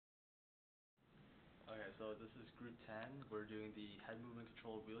So this is group 10. We're doing the head movement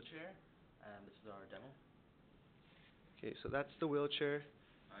controlled wheelchair, and this is our demo. Okay, so that's the wheelchair.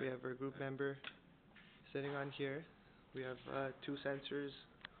 We have our group member sitting on here. We have two sensors,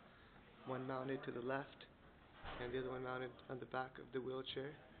 one mounted to the left and the other one mounted on the back of the wheelchair.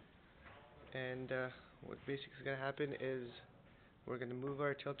 And what basically is going to happen is we're going to move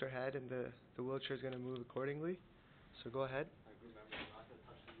our tilter head, and the wheelchair is going to move accordingly. So go ahead.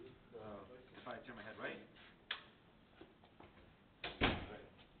 If I turn my head right,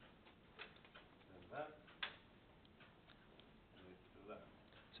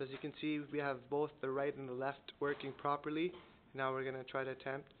 So as you can see, we have both the right and the left working properly. Now we're going to try to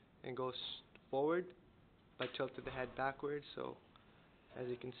attempt and go forward by tilting the head backwards. So as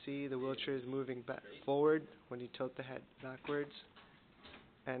you can see, the wheelchair is moving back forward when you tilt the head backwards,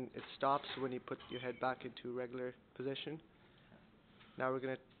 and it stops when you put your head back into regular position. Now we're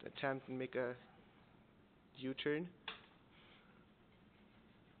going to attempt and make a U-turn.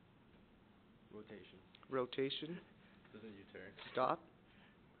 Rotation. This is a U-turn. Stop.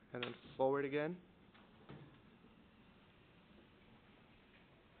 And then forward again.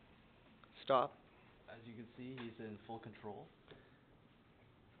 Stop. As you can see, he's in full control.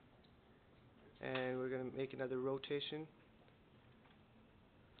 And we're going to make another rotation.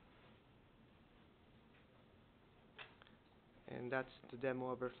 And that's the demo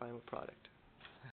of our final product.